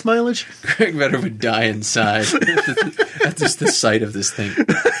good gas mileage? Craig Better would die inside at just the sight of this thing.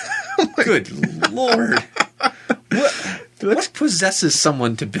 Good Lord! What possesses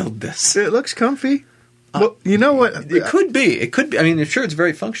someone to build this? It looks comfy. Well, you know what? It could be. It could be. I mean, I'm sure it's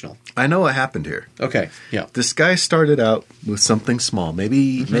very functional. I know what happened here. Okay. Yeah. This guy started out with something small.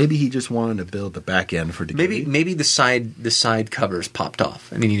 Maybe he just wanted to build the back end for the Givy. Maybe the side covers popped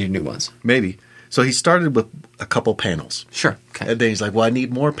off and he needed new ones. Maybe. So he started with a couple panels. Sure. Okay. And then he's like, well, I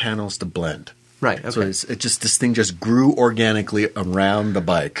need more panels to blend. Right. Okay. So this thing just grew organically around the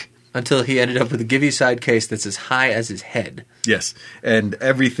bike. Until he ended up with a Givy side case that's as high as his head. Yes. And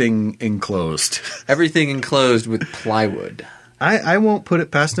everything enclosed. Everything enclosed with plywood. I won't put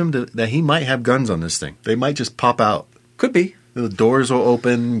it past him that he might have guns on this thing. They might just pop out. Could be. The doors will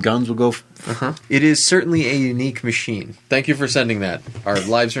open, guns will go. It is certainly a unique machine. Thank you for sending that. Our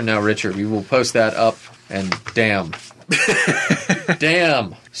lives are now richer. We will post that up, and damn.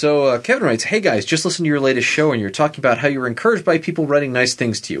 Damn. So Kevin writes, hey guys, just listened to your latest show and you're talking about how you were encouraged by people writing nice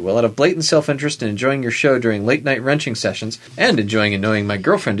things to you. Well, out of blatant self-interest in enjoying your show during late-night wrenching sessions and enjoying annoying my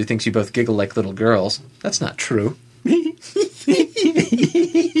girlfriend who thinks you both giggle like little girls. That's not true.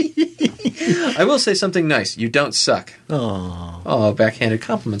 I will say something nice. You don't suck. Oh, backhanded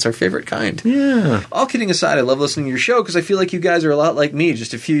compliments, our favorite kind. Yeah. All kidding aside, I love listening to your show because I feel like you guys are a lot like me,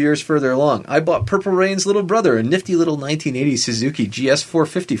 just a few years further along. I bought Purple Rain's little brother, a nifty little 1980 Suzuki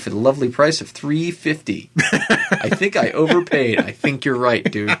GS450 for the lovely price of $350. I think I overpaid. I think you're right,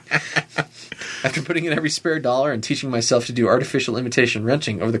 dude. After putting in every spare dollar and teaching myself to do artificial imitation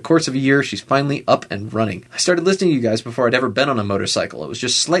wrenching, over the course of a year, she's finally up and running. I started listening to you guys before I'd ever been on a motorcycle. It was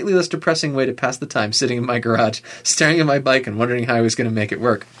just a slightly less depressing way to pass the time sitting in my garage, staring at my bike and wondering how I was going to make it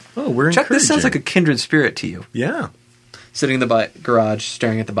work. Oh, we're Chuck, this sounds encouraging. like a kindred spirit to you. Yeah. Sitting in the garage,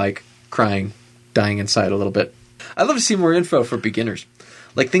 staring at the bike, crying, dying inside a little bit. I'd love to see more info for beginners.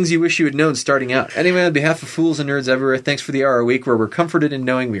 Like things you wish you had known starting out. Anyway, on behalf of fools and nerds everywhere, thanks for the hour a week where we're comforted in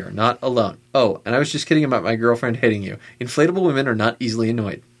knowing we are not alone. Oh, and I was just kidding about my girlfriend hating you. Inflatable women are not easily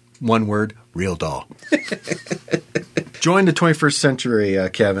annoyed. One word, real doll. Join the 21st century,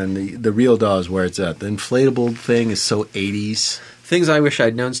 Kevin. The real doll is where it's at. The inflatable thing is so 80s. Things I wish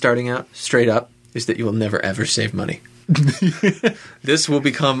I'd known starting out, straight up, is that you will never ever save money. This will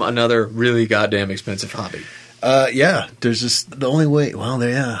become another really goddamn expensive hobby. Yeah, there's just the only way. Well,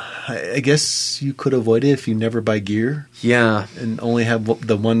 yeah, I guess you could avoid it if you never buy gear. Yeah. And only have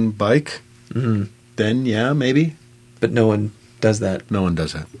the one bike. Mm-hmm. Then, yeah, maybe. But no one does that. No one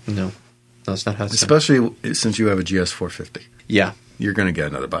does that. No, that's not how it's done. Especially since you have a GS450. Yeah. You're going to get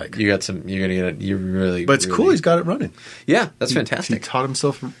another bike. You're going to get it. You really. But it's cool he's got it running. Yeah, that's He fantastic. taught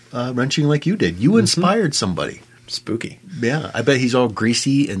himself wrenching like you did. You inspired somebody. Spooky. Yeah, I bet he's all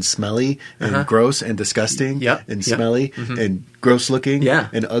greasy and smelly and gross and disgusting and smelly and gross looking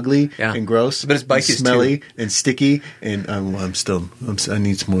and ugly and gross. But his bike is smelly too. and sticky and I need some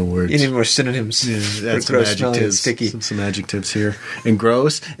more words. You need more synonyms. Yeah, add for gross, smelly, and adjectives, sticky. some adjectives here. And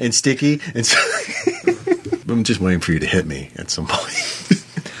gross and sticky and I'm just waiting for you to hit me at some point.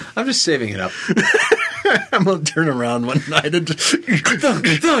 I'm just saving it up. I'm going to turn around one night and just... Thunk,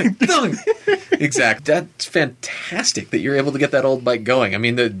 thunk, thunk. Exactly. That's fantastic that you're able to get that old bike going. I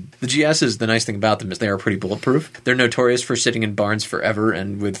mean, the GSs, the nice thing about them is they are pretty bulletproof. They're notorious for sitting in barns forever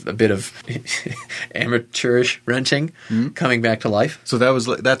and with a bit of amateurish wrenching coming back to life. So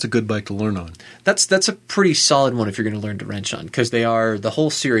that's a good bike to learn on. That's a pretty solid one if you're going to learn to wrench on, because they are, the whole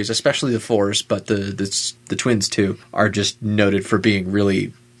series, especially the 4s, but the twins too, are just noted for being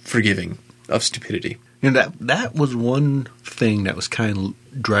really forgiving of stupidity. And that was one thing that was kind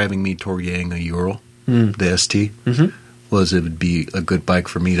of driving me toward getting a Ural, the ST, was it would be a good bike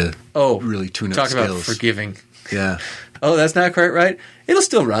for me to really tune up talk skills. About forgiving. Yeah. Oh, that's not quite right. It'll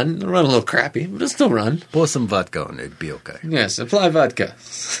still run. It'll run a little crappy, but it'll still run. Pour some vodka and it'd be okay. Yes, apply vodka.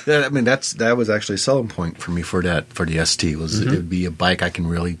 Yeah, I mean, that was actually a selling point for me for the ST, was it would be a bike I can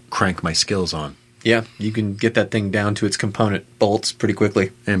really crank my skills on. Yeah, you can get that thing down to its component bolts pretty quickly.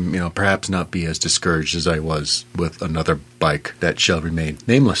 And, perhaps not be as discouraged as I was with another bike that shall remain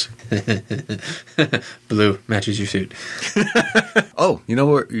nameless. Blue matches your suit. Oh, you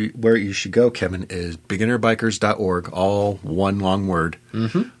know where you should go, Kevin, is beginnerbikers.org, all one long word.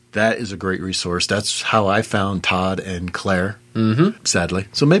 Mm-hmm. That is a great resource. That's how I found Todd and Claire, sadly.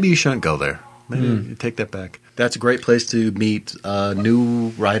 So maybe you shouldn't go there. Maybe you take that back. That's a great place to meet new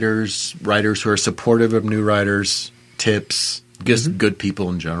riders who are supportive of new riders, tips, just good people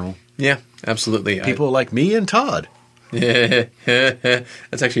in general. Yeah, absolutely. People like me and Todd.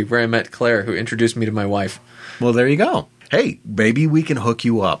 That's actually where I met Claire, who introduced me to my wife. Well, there you go. Hey, maybe we can hook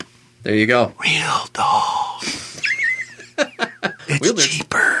you up. There you go. Real doll. It's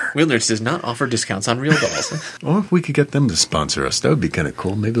cheaper. Wheel Nerds does not offer discounts on real dolls. Or if we could get them to sponsor us, that would be kind of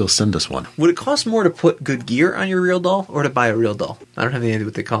cool. Maybe they'll send us one. Would it cost more to put good gear on your real doll or to buy a real doll? I don't have any idea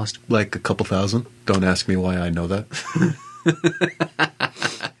what they cost. Like a couple thousand. Don't ask me why I know that.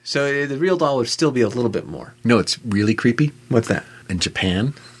 So the real doll would still be a little bit more. No, it's really creepy. What's that? In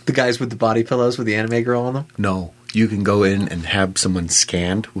Japan. The guys with the body pillows with the anime girl on them? No. You can go in and have someone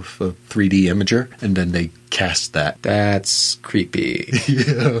scanned with a 3D imager, and then they cast that. That's creepy.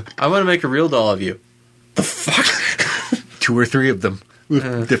 Yeah. I want to make a real doll of you. The fuck? 2 or 3 of them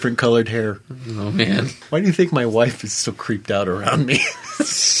with different colored hair. Oh, man. Why do you think my wife is so creeped out around me?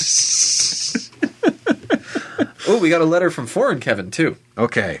 Oh, we got a letter from foreign Kevin, too.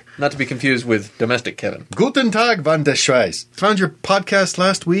 Okay. Not to be confused with domestic Kevin. Guten Tag, Van der Schweiz. Found your podcast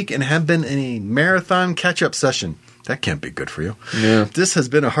last week and have been in a marathon catch-up session. That can't be good for you. Yeah. This has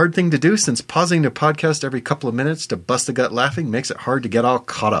been a hard thing to do since pausing the podcast every couple of minutes to bust a gut laughing makes it hard to get all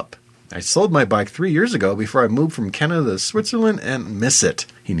caught up. I sold my bike 3 years ago before I moved from Canada to Switzerland and miss it.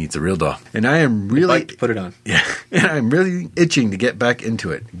 He needs a real doll. And I am really... Bike to put it on. Yeah. And I'm really itching to get back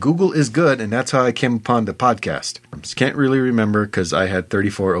into it. Google is good, and that's how I came upon the podcast. I just can't really remember because I had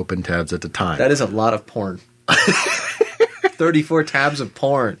 34 open tabs at the time. That is a lot of porn. 34 tabs of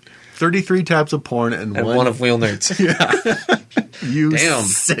porn. 33 tabs of porn and one of Wheel Nerds. Yeah. You Damn.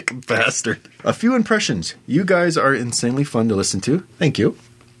 sick bastard. A few impressions. You guys are insanely fun to listen to. Thank you.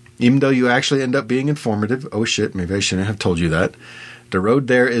 Even though you actually end up being informative. Oh shit, maybe I shouldn't have told you that. The road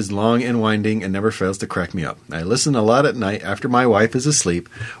there is long and winding and never fails to crack me up. I listen a lot at night after my wife is asleep.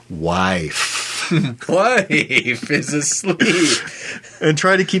 Wife is asleep. And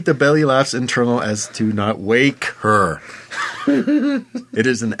try to keep the belly laughs internal as to not wake her. It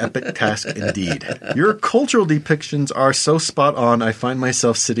is an epic task indeed. Your cultural depictions are so spot on, I find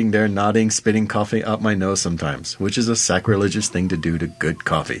myself sitting there nodding, spitting coffee out my nose sometimes, which is a sacrilegious thing to do to good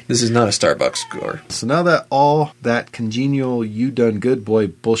coffee. This is not a Starbucks score. So now that all that congenial you done good boy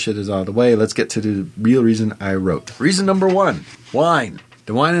bullshit is out of the way, let's get to the real reason I wrote. Reason number 1, wine.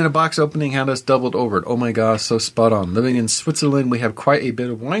 The wine in a box opening had us doubled over. Oh my gosh, so spot on. Living in Switzerland, we have quite a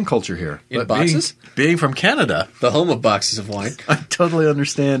bit of wine culture here. In boxes? Being from Canada, The home of boxes of wine. I totally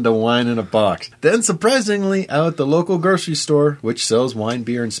understand the wine in a box. Then, surprisingly, out at the local grocery store, which sells wine,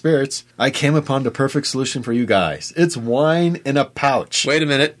 beer, and spirits, I came upon the perfect solution for you guys. It's wine in a pouch. Wait a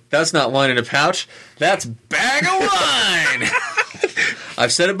minute. That's not wine in a pouch. That's bag of wine.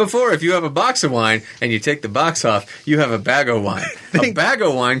 I've said it before. If you have a box of wine and you take the box off, you have a bag of wine. A bag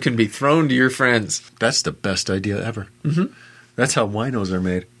of wine can be thrown to your friends. That's the best idea ever. Mm-hmm. That's how winos are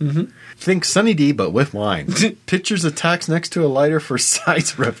made. Mm-hmm. Think Sunny D, but with wine. Pictures attached next to a lighter for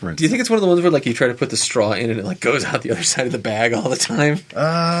size reference. Do you think it's one of the ones where like you try to put the straw in and it like goes out the other side of the bag all the time?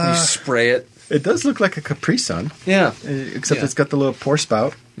 You spray it. It does look like a Capri Sun. Yeah. Except it's got the little pour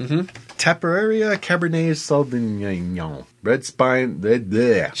spout. Mm-hmm. Taperaria Cabernet Sauvignon. Red spine.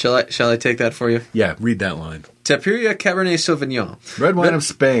 Bleh. Shall I take that for you? Yeah, read that line. Tapuria Cabernet Sauvignon. Red wine of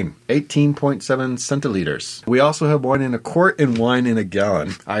Spain, 18.7 centiliters. We also have wine in a quart and wine in a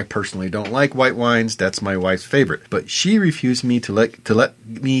gallon. I personally don't like white wines. That's my wife's favorite. But she refused me to let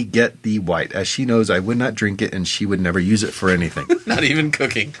me get the white, as she knows I would not drink it and she would never use it for anything. Not even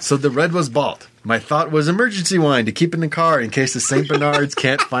cooking. So the red was bought. My thought was emergency wine to keep in the car in case the St. Bernards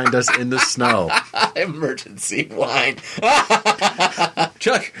can't find us in the snow. Emergency wine.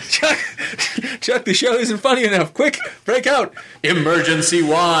 Chuck, the show isn't funny enough. Quick, break out. Emergency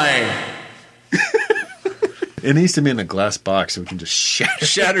wine. It needs to be in a glass box so we can just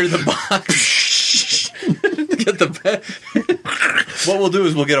shatter the box. Get the What we'll do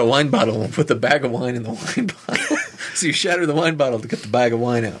is we'll get a wine bottle and put the bag of wine in the wine bottle. So you shatter the wine bottle to get the bag of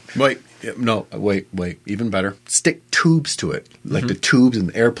wine out. Wait. Even better. Stick tubes to it, like the tubes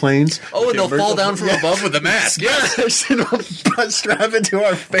in airplanes. Oh, and they'll fall down from above with the mask. Yes, and we'll strap it to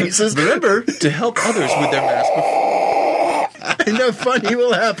our faces. Remember, to help others with their mask before. And no funny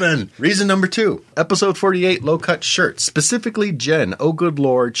will happen. Reason number 2. Episode 48, low-cut shirts. Specifically Jen. Oh, good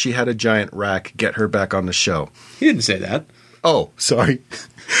Lord, she had a giant rack. Get her back on the show. You didn't say that. Oh, sorry.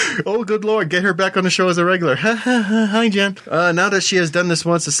 Oh, good Lord, get her back on the show as a regular. Hi, Jen. Now that she has done this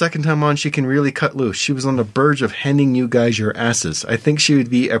once, the second time on, she can really cut loose. She was on the verge of handing you guys your asses. I think she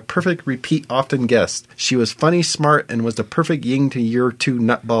would be a perfect repeat often guest. She was funny, smart, and was the perfect yin to your two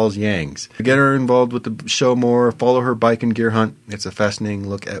nutballs yangs. Get her involved with the show more, follow her bike and gear hunt. It's a fascinating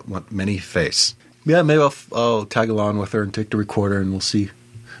look at what many face. Yeah, maybe I'll tag along with her and take the recorder and we'll see.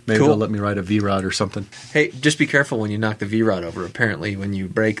 Maybe cool. They'll let me ride a V-Rod or something. Hey, just be careful when you knock the V-Rod over. Apparently, when you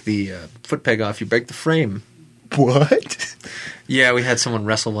break the foot peg off, you break the frame. What? Yeah, we had someone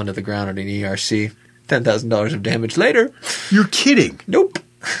wrestle one to the ground at an ERC. $10,000 of damage later. You're kidding. Nope.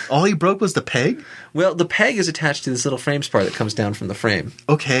 All he broke was the peg? Well, the peg is attached to this little frame spar that comes down from the frame.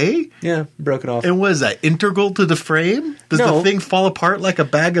 Okay. Yeah, broke it off. And was that integral to the frame? Does the thing fall apart like a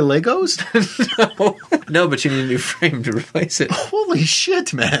bag of Legos? No, but you need a new frame to replace it. Holy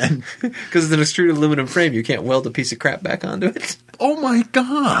shit, man. Because it's an extruded aluminum frame. You can't weld a piece of crap back onto it. Oh, my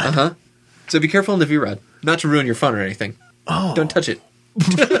God. Uh-huh. So be careful on the V-Rod. Not to ruin your fun or anything. Oh. Don't touch it.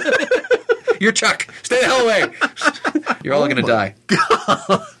 You're Chuck. Stay the hell away. You're all going to die.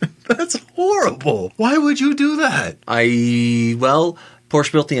 God. That's horrible. Why would you do that?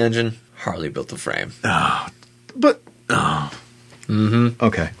 Porsche built the engine. Harley built the frame.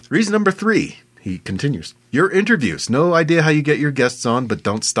 Okay. Reason number 3. He continues. Your interviews. No idea how you get your guests on, but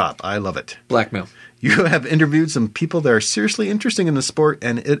don't stop. I love it. Blackmail. You have interviewed some people that are seriously interesting in the sport,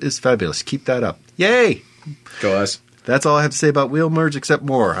 and it is fabulous. Keep that up. Yay! Go us. That's all I have to say about Wheel Merge, except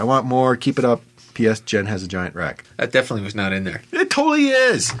more. I want more. Keep it up. P.S. Jen has a giant rack. That definitely was not in there. It totally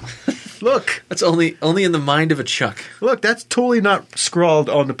is. Look. That's only in the mind of a Chuck. Look, that's totally not scrawled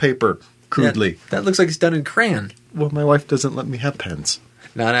on the paper crudely. Yeah, that looks like it's done in crayon. Well, my wife doesn't let me have pens.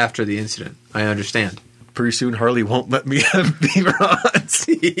 Not after the incident. I understand. Pretty soon Harley won't let me have V-Rods.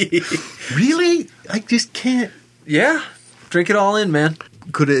 Really? I just can't. Yeah. Drink it all in, man.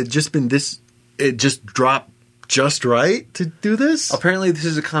 Could it have just been this? It just dropped just right to do this? Apparently this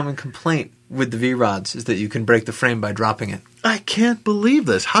is a common complaint with the V-Rods, is that you can break the frame by dropping it. I can't believe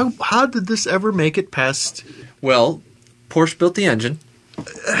this. How did this ever make it past? Well, Porsche built the engine.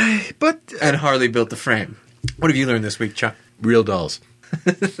 And Harley built the frame. What have you learned this week, Chuck? Real dolls.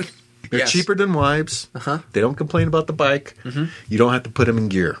 They're cheaper than wives. Uh-huh. They don't complain about the bike. Mm-hmm. You don't have to put them in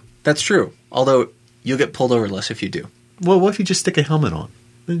gear. That's true. Although, you'll get pulled over less if you do. Well, what if you just stick a helmet on?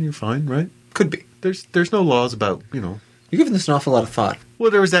 Then you're fine, right? Could be. There's no laws about, You're giving this an awful lot of thought. Well,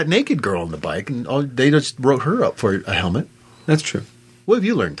 there was that naked girl on the bike, and they just wrote her up for a helmet. That's true. What have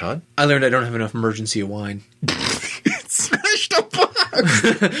you learned, Todd? I learned I don't have enough emergency of wine. Smashed a box!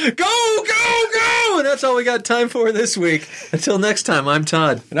 Go! And that's all we got time for this week. Until next time, I'm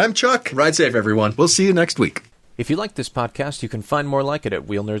Todd. And I'm Chuck. Ride safe, everyone. We'll see you next week. If you like this podcast, you can find more like it at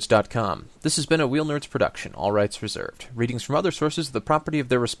wheelnerds.com. This has been a Wheel Nerds production, all rights reserved. Readings from other sources are the property of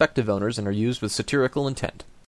their respective owners and are used with satirical intent.